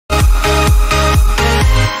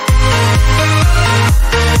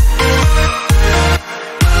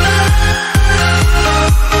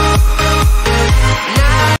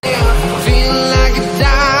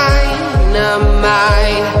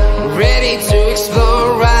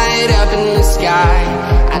explode right up in the sky.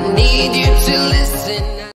 I need you to listen.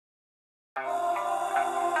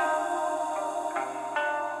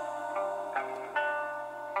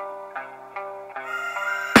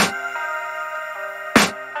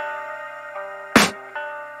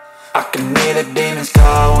 I can hear the demons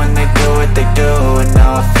call when they do what they do. And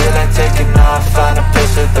now I feel like taking off, find a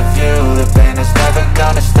place with a view. The pain is never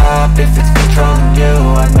gonna stop if it's controlling you.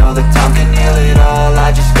 I know that time can heal it all,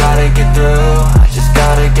 I just gotta get through. I just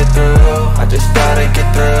gotta get through, I just gotta get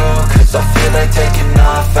through. Cause I feel like taking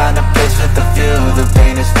off, find a place with a view. The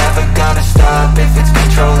pain is never gonna stop if it's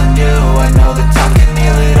controlling you. I know that time can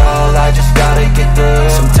heal it all, I just gotta get through.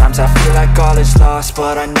 Sometimes I feel like all is lost,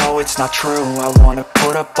 but I know it's not true. I wanna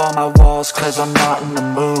put up all my walls cause I'm not in the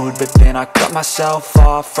mood, but then I cut myself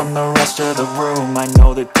off from the rest of the room. I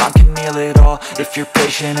know that time can heal it all if you're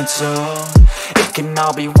patient and soon it can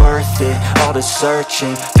all be worth it, all the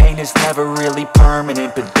searching. Pain is never really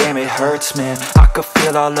permanent, but damn it hurts, man. I could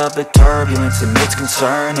feel all of the turbulence and it's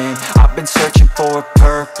concerning. I've been searching for a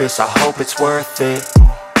purpose, I hope it's worth it.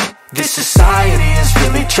 This society is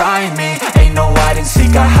really trying me. Ain't no hide and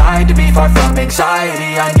seek, I hide to be far from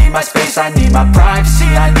anxiety. I need my space, I need my privacy.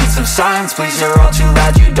 I need some silence, please, you're all too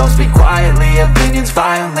loud. You don't speak quietly, opinions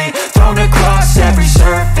violently thrown across every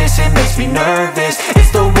surface. It makes me nervous, is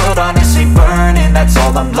the world honestly burning? That's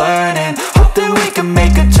all I'm learning. Hope that we can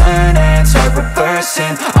make a turn and start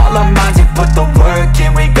reversing all our minds and put the work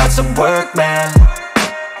in. We got some work, man.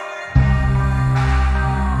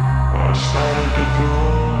 I started to do.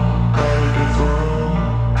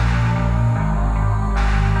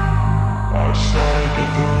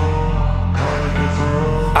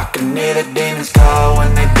 I can hear the demons call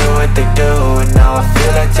when they do what they do. And now I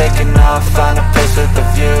feel like taking off, find a place with a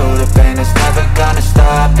view. The pain is never gonna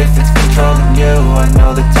stop if it's controlling you. I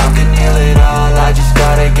know that time can heal it all, I just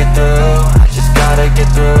gotta get through. I just gotta get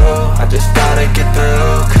through, I just gotta get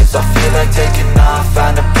through. Cause I feel like taking off,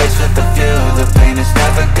 find a place with a view. The pain is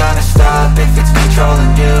never gonna stop if it's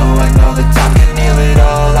controlling you. I know that time can heal it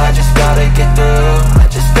all, I just gotta get through. I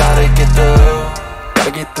just gotta get through.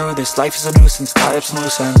 Gotta get through this, life is a nuisance, tie up some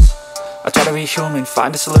loose ends. I try to be human,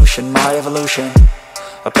 find a solution, my evolution.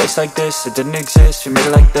 A place like this, it didn't exist, we made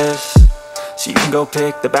it like this. So you can go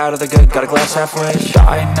pick the bad or the good, got a glass half wish.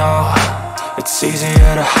 I know, it's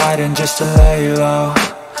easier to hide than just to lay low.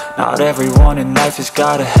 Not everyone in life has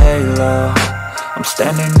got a halo. I'm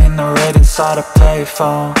standing in the red inside a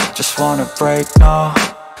payphone, just wanna break, no.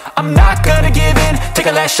 I'm not gonna give in, take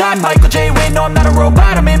a last shot, Michael J. Win. No, I'm not a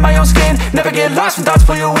robot, I'm in my own skin. Never get lost when thoughts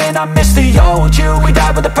pull you in. I miss the old you, we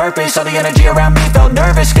died with a purpose. All the energy around me felt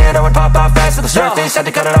nervous, scared I would pop out fast to the surface. Had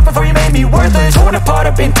to cut it off before you made me worthless. Torn apart,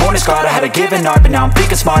 I've been torn and scarred. I had a given art, but now I'm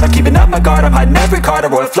thinking smart. I'm keeping up my guard, I'm hiding every card. A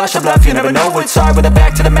royal flush of love, you never know what's hard. With a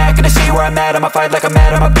back to the mat, gonna see where I'm at. I'ma fight like I'm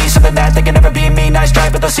mad, I'ma be something that they can never be me. Nice try,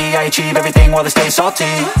 but they'll see I achieve everything while they stay salty.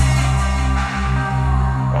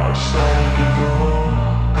 I started to go.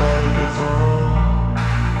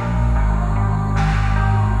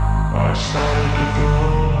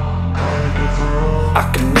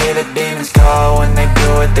 I can hear the demons call when they do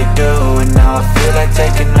what they do. And now I feel like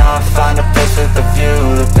taking off, find a place with a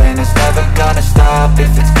view. The pain is never gonna stop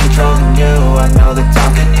if it's controlling you. I know that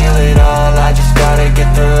time can heal it all, I just gotta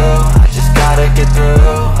get through.